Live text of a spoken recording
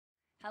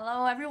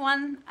Hello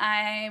everyone,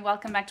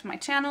 welcome back to my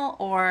channel,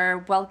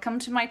 or welcome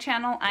to my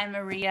channel. I'm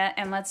Maria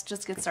and let's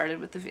just get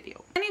started with the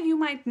video. Many of you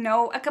might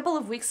know, a couple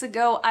of weeks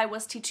ago I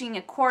was teaching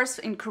a course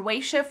in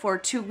Croatia for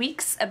 2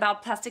 weeks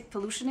about plastic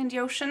pollution in the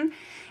ocean,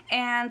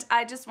 and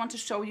I just want to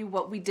show you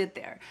what we did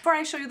there. Before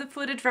I show you the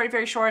footage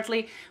very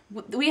shortly,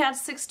 we had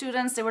 6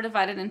 students. They were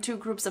divided in 2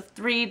 groups of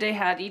 3. They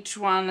had each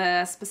one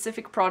a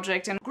specific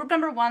project. And group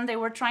number 1, they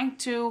were trying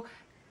to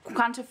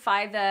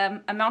quantify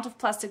the amount of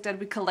plastic that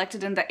we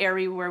collected in the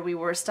area where we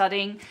were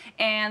studying,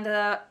 and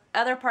the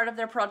other part of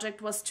their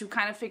project was to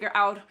kind of figure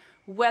out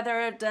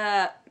whether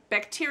the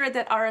bacteria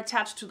that are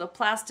attached to the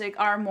plastic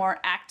are more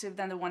active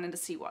than the one in the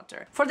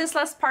seawater. For this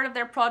last part of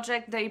their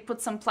project, they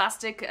put some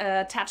plastic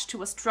attached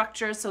to a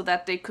structure so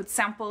that they could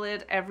sample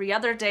it every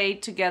other day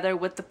together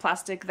with the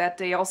plastic that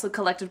they also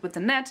collected with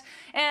the net,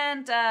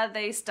 and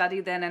they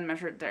studied then and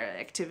measured their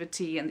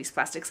activity in these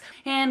plastics.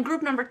 And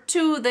group number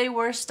 2, they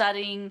were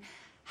studying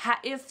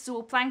if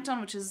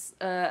zooplankton, which is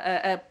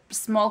a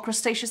small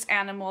crustaceous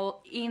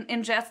animal,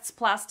 ingests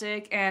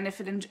plastic, and if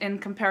it in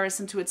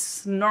comparison to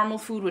its normal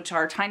food, which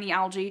are tiny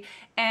algae,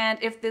 and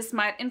if this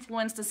might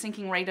influence the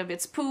sinking rate of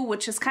its poo,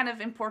 which is kind of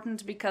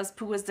important because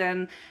poo is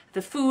then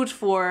the food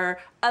for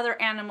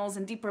other animals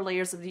in deeper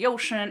layers of the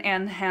ocean,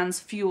 and hence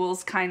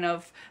fuels kind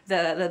of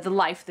the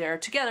life there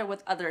together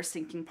with other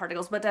sinking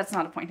particles, but that's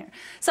not a point here.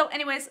 So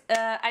anyways,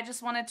 I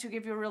just wanted to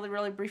give you a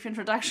really brief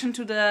introduction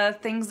to the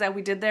things that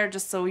we did there,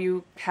 just so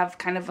you have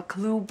kind of a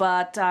clue.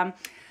 But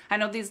I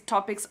know these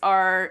topics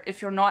are,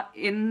 if you're not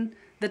in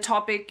the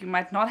topic, you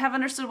might not have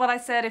understood what I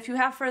said. If you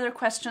have further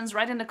questions,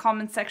 write in the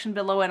comment section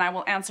below and I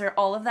will answer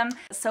all of them.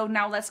 So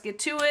now let's get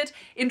to it.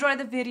 Enjoy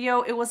the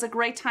video. It was a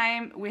great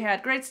time. We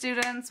had great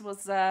students. It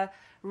was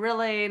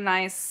really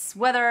nice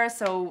weather,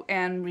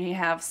 and we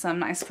have some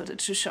nice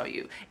footage to show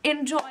you.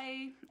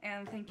 Enjoy,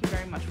 and thank you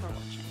very much for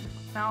watching.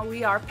 Now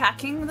we are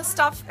packing the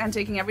stuff and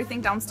taking everything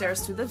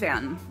downstairs to the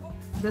van.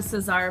 This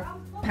is our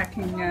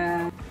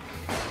packing,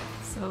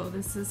 so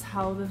this is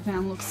how the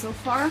van looks so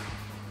far.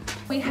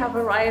 We have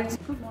arrived.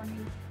 Good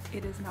morning.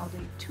 It is now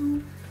day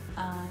 2.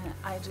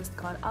 I just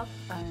got up,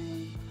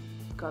 I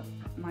got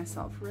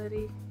myself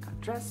ready, got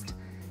dressed.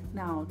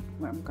 Now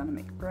I'm gonna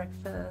make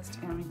breakfast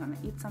and we're gonna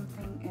eat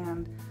something,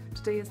 and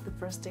today is the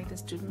first day the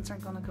students are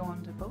gonna go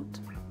on the boat.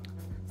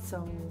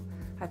 So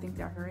I think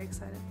they are very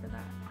excited for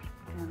that,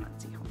 and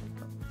let's see how it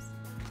goes.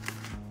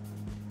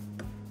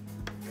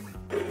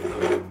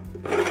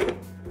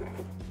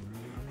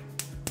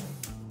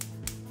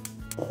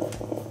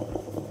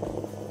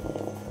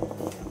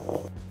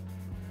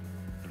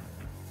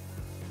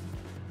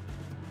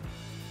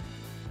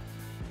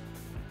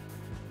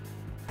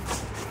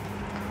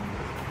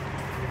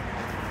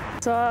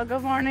 So,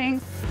 good morning.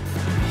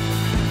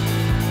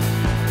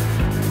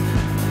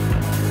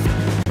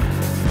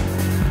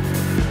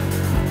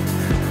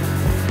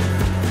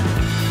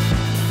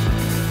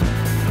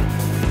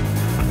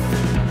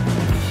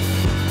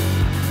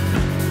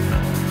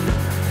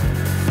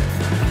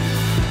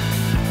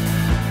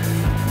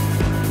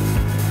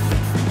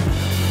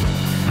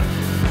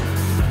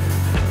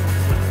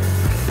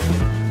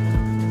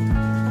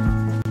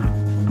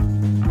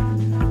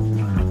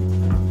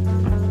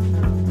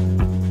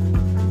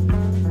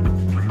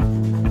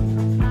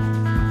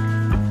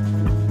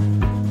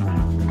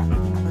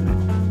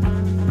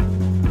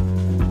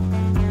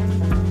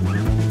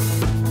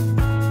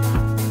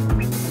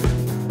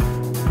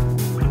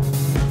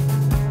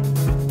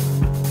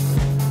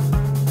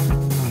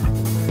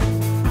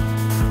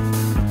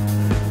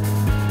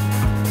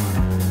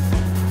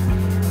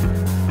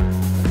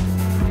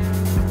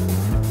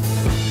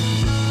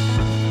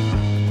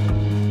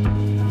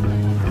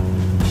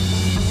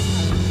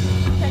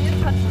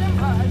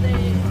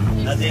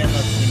 So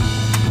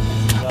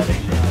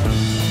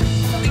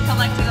we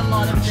collected a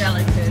lot of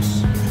jellyfish.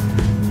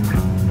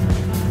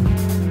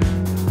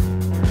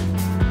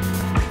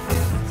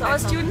 So our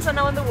students are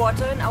now in the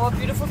water in our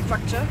beautiful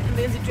structure in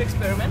the in-situ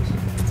experiment,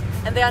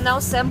 and they are now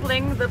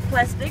sampling the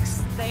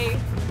plastics they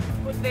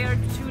put there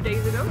 2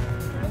 days ago.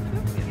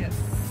 Yes.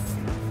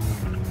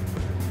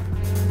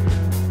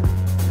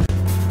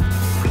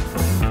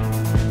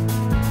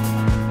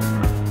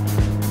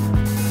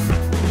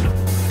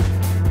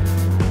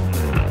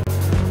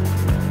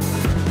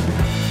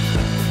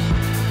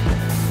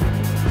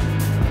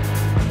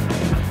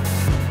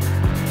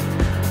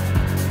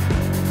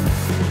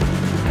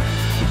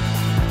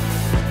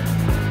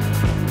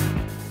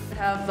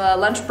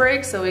 Lunch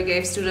break, so we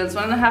gave students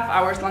 1.5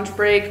 hours lunch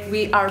break.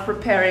 We are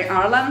preparing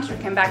our lunch. We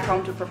came back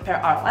home to prepare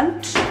our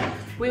lunch.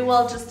 We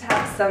will just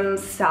have some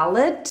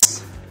salad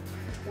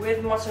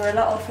With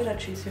mozzarella or feta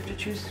cheese, you have to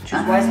choose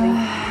wisely.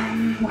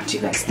 What do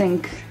you guys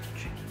think?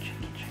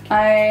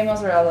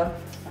 Mozzarella.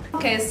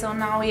 Okay, so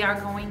now we are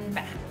going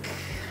back.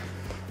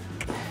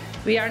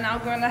 We are now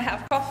going to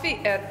have coffee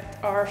at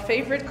our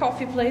favorite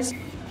coffee place.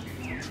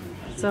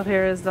 So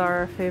here is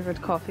our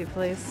favorite coffee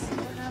place.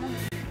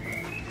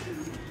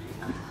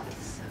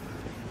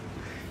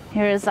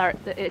 Here is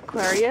the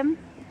aquarium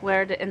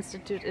where the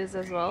institute is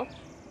as well.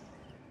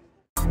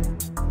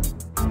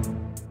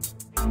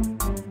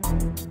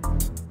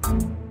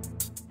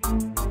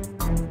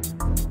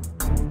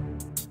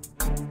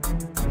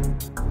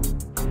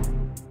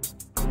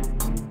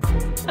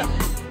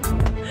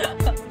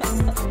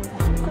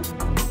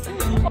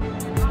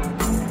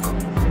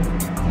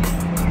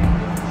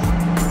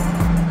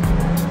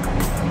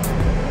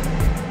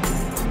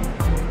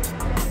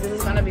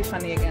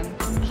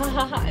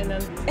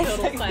 and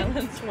total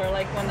silence for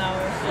like 1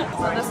 hour.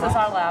 So this is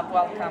our lab.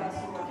 Welcome.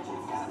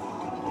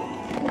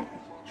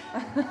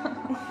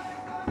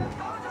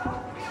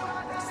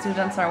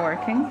 Students are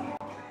working.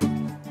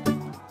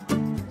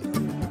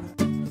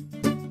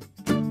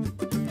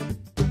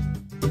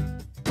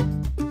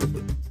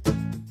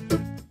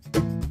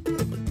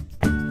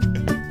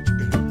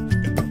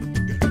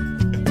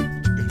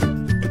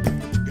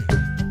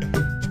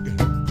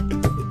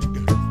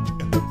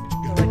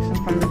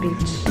 From the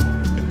beach.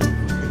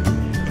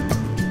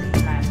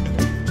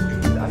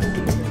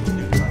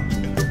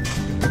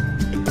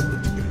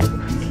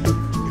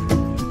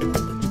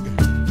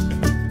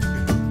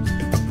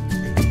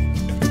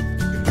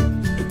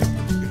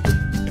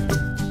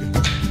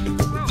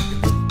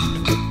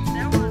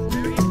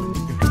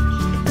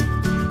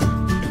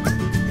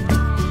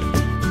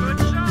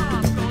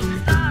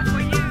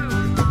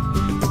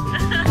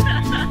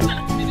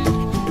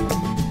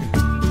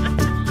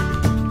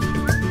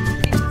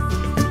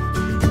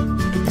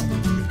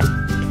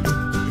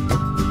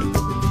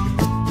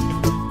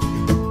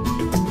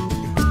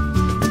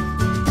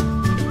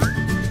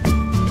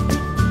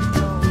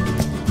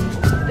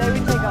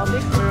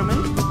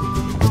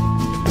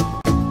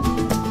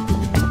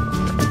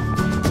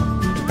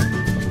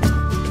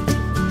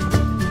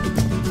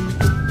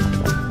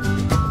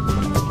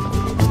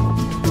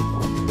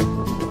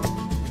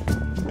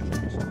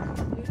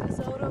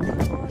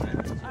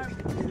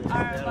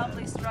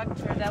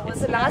 That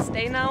was It's the last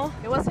day now.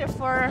 It was here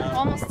for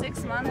almost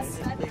 6 months.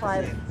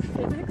 5.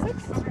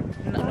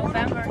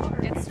 November.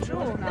 It's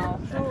June now.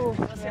 True. It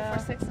was here for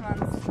 6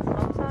 months.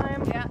 Long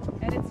time. Yeah,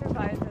 and it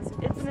survived. As you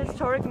can It's an see.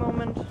 historic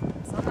moment.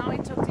 So now we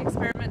took the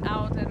experiment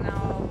out, and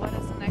now what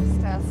is the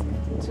next task?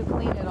 To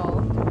clean it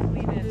all.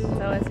 Clean it.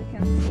 So as you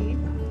can see,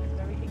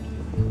 very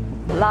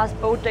icky. Last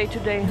boat day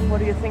today. What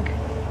do you think?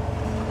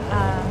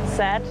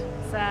 Sad.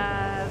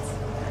 Sad.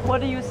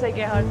 What do you say,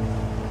 Gerhard?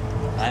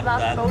 I'm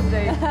Last done. boat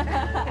day.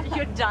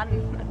 You're done.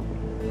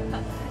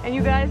 And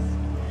you guys?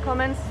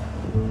 Comments?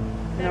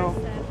 No.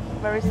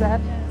 Very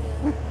sad.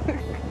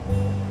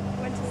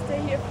 Want to stay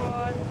here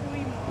for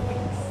 3 more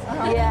weeks.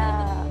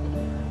 Yeah.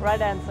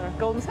 Right answer.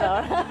 Golden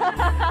star.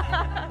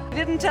 We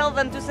didn't tell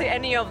them to say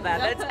any of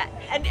that.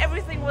 And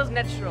everything was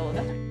natural.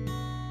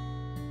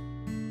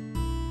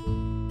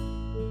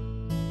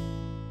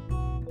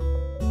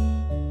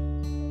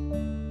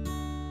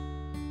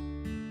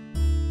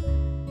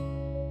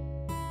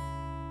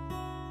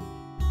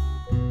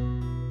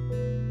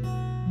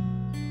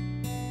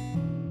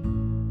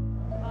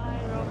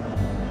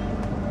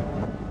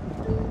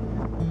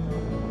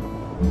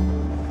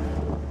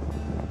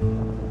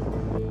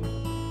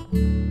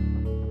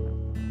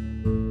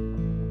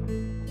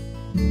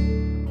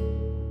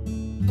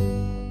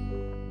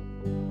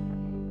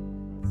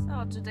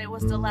 Today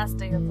was the last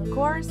day of the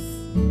course.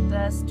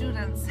 The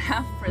students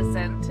have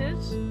presented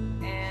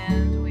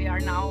and we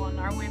are now on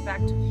our way back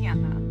to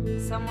Vienna.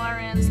 Somewhere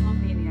in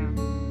Slovenia.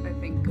 I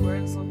think we're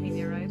in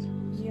Slovenia, right?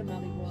 Near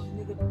Maribor,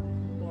 near the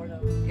border.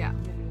 Yeah.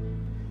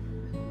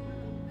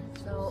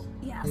 So,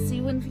 yeah, see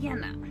you in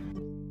Vienna.